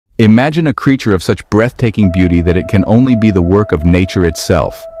Imagine a creature of such breathtaking beauty that it can only be the work of nature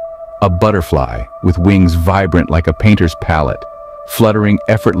itself. A butterfly, with wings vibrant like a painter's palette, fluttering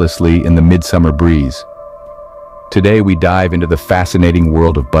effortlessly in the midsummer breeze. Today we dive into the fascinating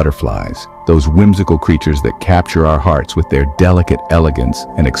world of butterflies, those whimsical creatures that capture our hearts with their delicate elegance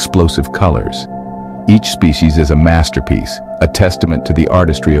and explosive colors. Each species is a masterpiece, a testament to the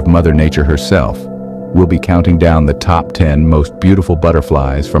artistry of Mother Nature herself. We'll be counting down the top 10 most beautiful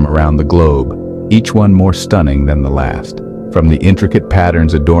butterflies from around the globe, each one more stunning than the last. From the intricate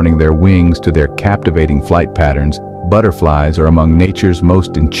patterns adorning their wings to their captivating flight patterns, butterflies are among nature's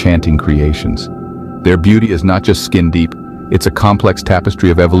most enchanting creations. Their beauty is not just skin deep, it's a complex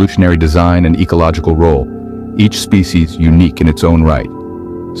tapestry of evolutionary design and ecological role, each species unique in its own right.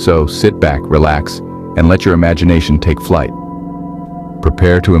 So sit back, relax, and let your imagination take flight.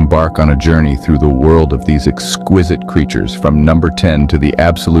 Prepare to embark on a journey through the world of these exquisite creatures, from number 10 to the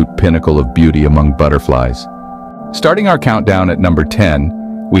absolute pinnacle of beauty among butterflies. Starting our countdown at number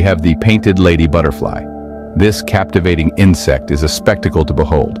 10, we have the painted lady butterfly. This captivating insect is a spectacle to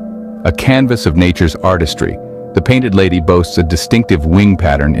behold. A canvas of nature's artistry, the painted lady boasts a distinctive wing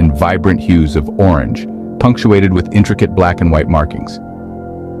pattern in vibrant hues of orange, punctuated with intricate black and white markings.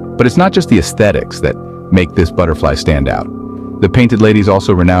 But it's not just the aesthetics that make this butterfly stand out. The painted lady is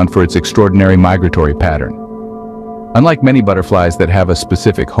also renowned for its extraordinary migratory pattern. Unlike many butterflies that have a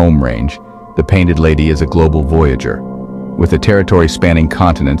specific home range, the painted lady is a global voyager. With a territory spanning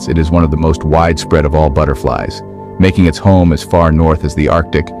continents, it is one of the most widespread of all butterflies, making its home as far north as the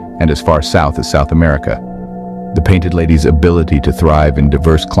Arctic and as far south as South America. The painted lady's ability to thrive in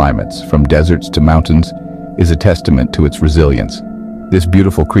diverse climates, from deserts to mountains, is a testament to its resilience. This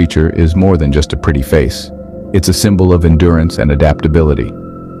beautiful creature is more than just a pretty face. It's a symbol of endurance and adaptability.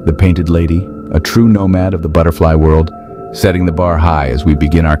 The painted lady, a true nomad of the butterfly world, setting the bar high as we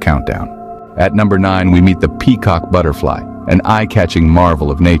begin our countdown. At number 9, we meet the peacock butterfly, an eye-catching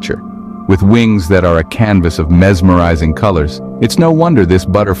marvel of nature. With wings that are a canvas of mesmerizing colors, it's no wonder this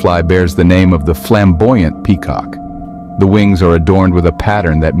butterfly bears the name of the flamboyant peacock. The wings are adorned with a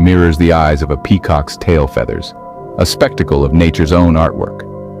pattern that mirrors the eyes of a peacock's tail feathers, a spectacle of nature's own artwork.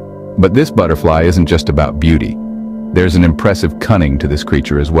 But this butterfly isn't just about beauty. There's an impressive cunning to this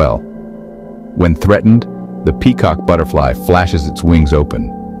creature as well. When threatened, the peacock butterfly flashes its wings open,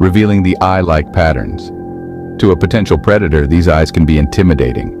 revealing the eye-like patterns. To a potential predator, these eyes can be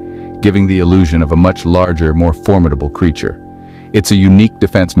intimidating, giving the illusion of a much larger, more formidable creature. It's a unique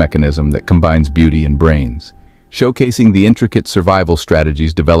defense mechanism that combines beauty and brains, showcasing the intricate survival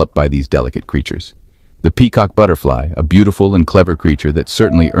strategies developed by these delicate creatures. The peacock butterfly, a beautiful and clever creature that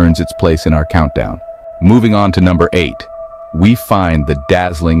certainly earns its place in our countdown. Moving on to number 8, we find the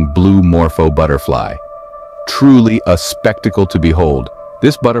dazzling blue morpho butterfly. Truly a spectacle to behold.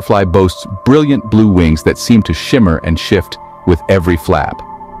 This butterfly boasts brilliant blue wings that seem to shimmer and shift with every flap.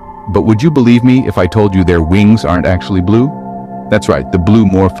 But would you believe me if I told you their wings aren't actually blue? That's right, the blue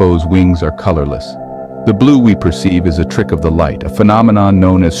morpho's wings are colorless. The blue we perceive is a trick of the light, a phenomenon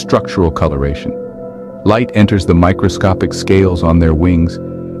known as structural coloration. Light enters the microscopic scales on their wings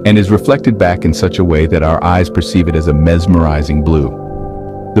and is reflected back in such a way that our eyes perceive it as a mesmerizing blue.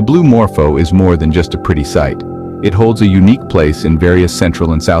 The blue morpho is more than just a pretty sight. It holds a unique place in various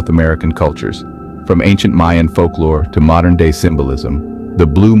Central and South American cultures. From ancient Mayan folklore to modern-day symbolism, the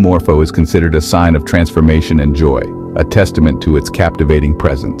blue morpho is considered a sign of transformation and joy, a testament to its captivating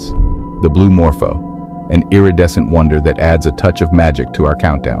presence. The blue morpho, an iridescent wonder that adds a touch of magic to our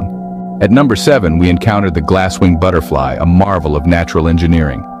countdown. At number 7, we encounter the glasswing butterfly, a marvel of natural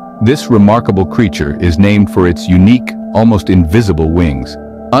engineering. This remarkable creature is named for its unique, almost invisible wings.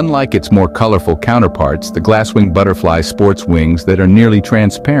 Unlike its more colorful counterparts, the glasswing butterfly sports wings that are nearly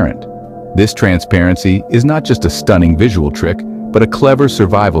transparent. This transparency is not just a stunning visual trick, but a clever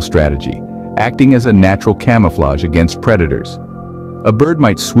survival strategy, acting as a natural camouflage against predators. A bird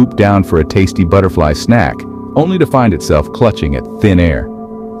might swoop down for a tasty butterfly snack, only to find itself clutching at thin air.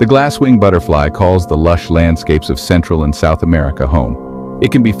 The glasswing butterfly calls the lush landscapes of Central and South America home.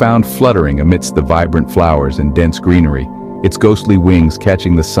 It can be found fluttering amidst the vibrant flowers and dense greenery, its ghostly wings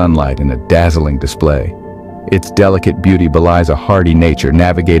catching the sunlight in a dazzling display. Its delicate beauty belies a hardy nature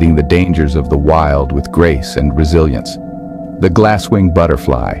navigating the dangers of the wild with grace and resilience. The glasswing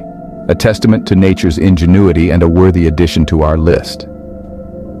butterfly, a testament to nature's ingenuity and a worthy addition to our list.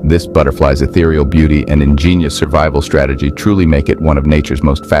 This butterfly's ethereal beauty and ingenious survival strategy truly make it one of nature's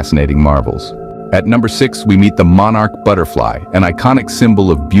most fascinating marvels. At number 6, we meet the monarch butterfly, an iconic symbol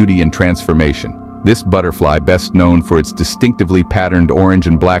of beauty and transformation. This butterfly, best known for its distinctively patterned orange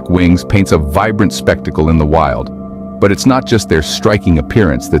and black wings, paints a vibrant spectacle in the wild. But it's not just their striking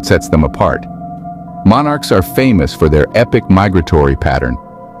appearance that sets them apart. Monarchs are famous for their epic migratory pattern,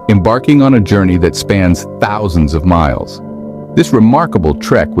 embarking on a journey that spans thousands of miles. This remarkable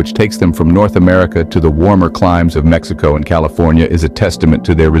trek, which takes them from North America to the warmer climes of Mexico and California, is a testament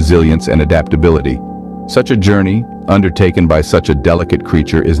to their resilience and adaptability. Such a journey, undertaken by such a delicate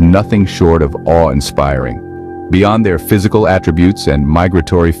creature, is nothing short of awe-inspiring. Beyond their physical attributes and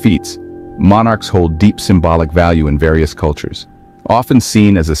migratory feats, monarchs hold deep symbolic value in various cultures. Often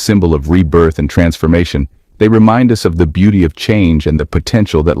seen as a symbol of rebirth and transformation, they remind us of the beauty of change and the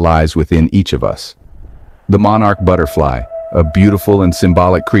potential that lies within each of us. The monarch butterfly, a beautiful and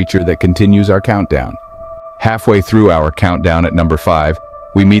symbolic creature that continues our countdown. Halfway through our countdown at number 5,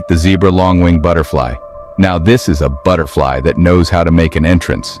 we meet the zebra longwing butterfly. Now this is a butterfly that knows how to make an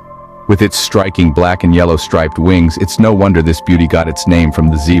entrance. With its striking black and yellow striped wings, it's no wonder this beauty got its name from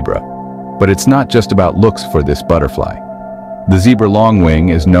the zebra. But it's not just about looks for this butterfly. The zebra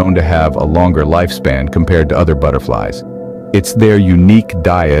longwing is known to have a longer lifespan compared to other butterflies. It's their unique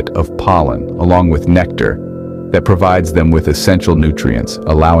diet of pollen, along with nectar, that provides them with essential nutrients,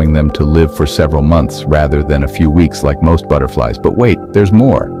 allowing them to live for several months rather than a few weeks like most butterflies. But wait, there's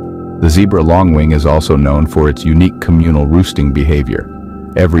more. The zebra longwing is also known for its unique communal roosting behavior.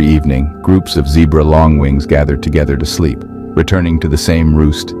 Every evening, groups of zebra longwings gather together to sleep, returning to the same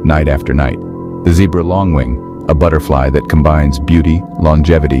roost night after night. The zebra longwing, a butterfly that combines beauty,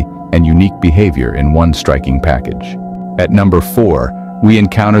 longevity, and unique behavior in one striking package. At number 4, we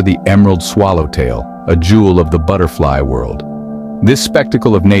encounter the emerald swallowtail, a jewel of the butterfly world. This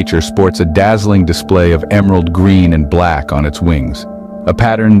spectacle of nature sports a dazzling display of emerald green and black on its wings, a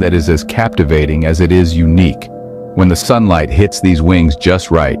pattern that is as captivating as it is unique. When the sunlight hits these wings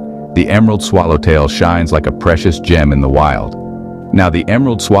just right, the emerald swallowtail shines like a precious gem in the wild. Now, the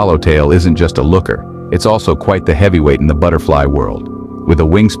emerald swallowtail isn't just a looker, it's also quite the heavyweight in the butterfly world. With a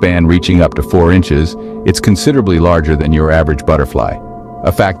wingspan reaching up to 4 inches, it's considerably larger than your average butterfly,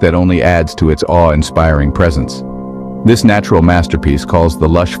 a fact that only adds to its awe-inspiring presence. This natural masterpiece calls the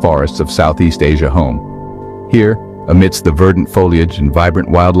lush forests of Southeast Asia home. Here, amidst the verdant foliage and vibrant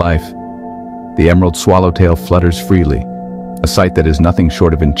wildlife, the emerald swallowtail flutters freely, a sight that is nothing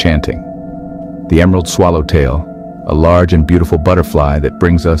short of enchanting. The emerald swallowtail, a large and beautiful butterfly that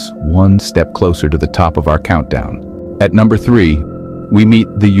brings us one step closer to the top of our countdown. At number 3, we meet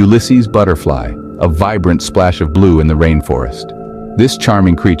the Ulysses butterfly, a vibrant splash of blue in the rainforest. This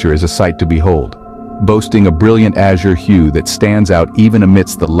charming creature is a sight to behold, boasting a brilliant azure hue that stands out even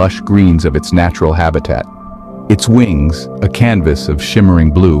amidst the lush greens of its natural habitat. Its wings, a canvas of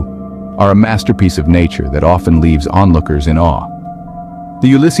shimmering blue, are a masterpiece of nature that often leaves onlookers in awe. The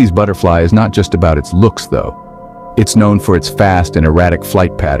Ulysses butterfly is not just about its looks, though. It's known for its fast and erratic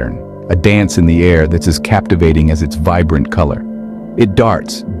flight pattern, a dance in the air that's as captivating as its vibrant color. It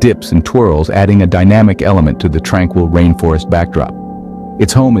darts, dips, and twirls, adding a dynamic element to the tranquil rainforest backdrop.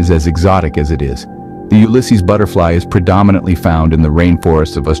 Its home is as exotic as it is. The Ulysses butterfly is predominantly found in the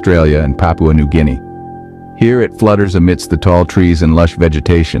rainforests of Australia and Papua New Guinea. Here it flutters amidst the tall trees and lush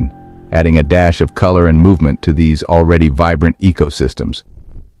vegetation, adding a dash of color and movement to these already vibrant ecosystems.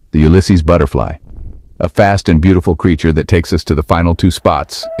 The Ulysses butterfly, a fast and beautiful creature that takes us to the final 2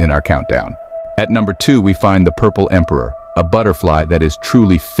 spots in our countdown. At number 2, we find the purple emperor, a butterfly that is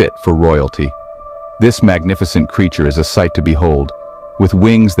truly fit for royalty. This magnificent creature is a sight to behold, with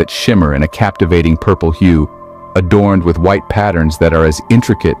wings that shimmer in a captivating purple hue, adorned with white patterns that are as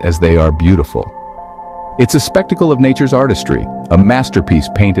intricate as they are beautiful. It's a spectacle of nature's artistry, a masterpiece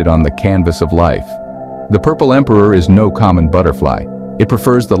painted on the canvas of life. The purple emperor is no common butterfly. It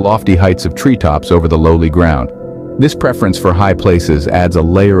prefers the lofty heights of treetops over the lowly ground. This preference for high places adds a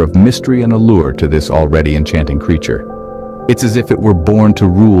layer of mystery and allure to this already enchanting creature. It's as if it were born to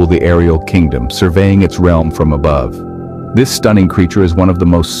rule the aerial kingdom, surveying its realm from above. This stunning creature is one of the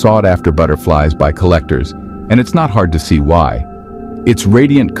most sought-after butterflies by collectors, and it's not hard to see why. Its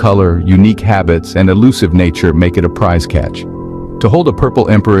radiant color, unique habits, and elusive nature make it a prize catch. To hold a purple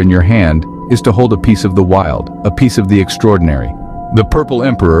emperor in your hand is to hold a piece of the wild, a piece of the extraordinary. The purple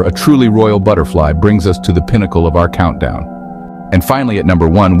emperor, a truly royal butterfly, brings us to the pinnacle of our countdown. And finally, at number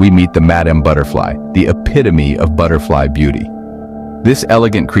 1, we meet the madam butterfly, the epitome of butterfly beauty. This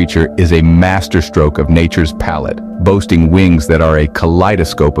elegant creature is a masterstroke of nature's palette, boasting wings that are a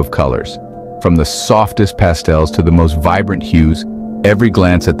kaleidoscope of colors. From the softest pastels to the most vibrant hues, every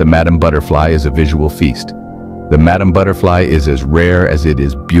glance at the madam butterfly is a visual feast. The madam butterfly is as rare as it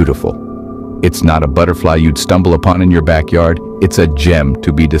is beautiful. It's not a butterfly you'd stumble upon in your backyard, it's a gem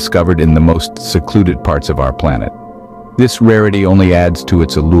to be discovered in the most secluded parts of our planet. This rarity only adds to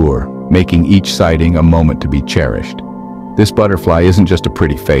its allure, making each sighting a moment to be cherished. This butterfly isn't just a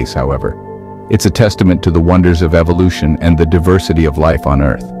pretty face, however. It's a testament to the wonders of evolution and the diversity of life on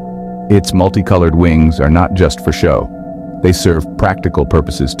Earth. Its multicolored wings are not just for show. They serve practical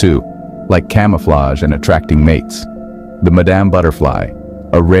purposes too, like camouflage and attracting mates. The Madame Butterfly,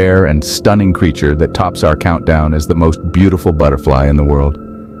 a rare and stunning creature that tops our countdown as the most beautiful butterfly in the world.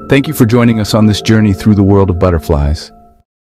 Thank you for joining us on this journey through the world of butterflies.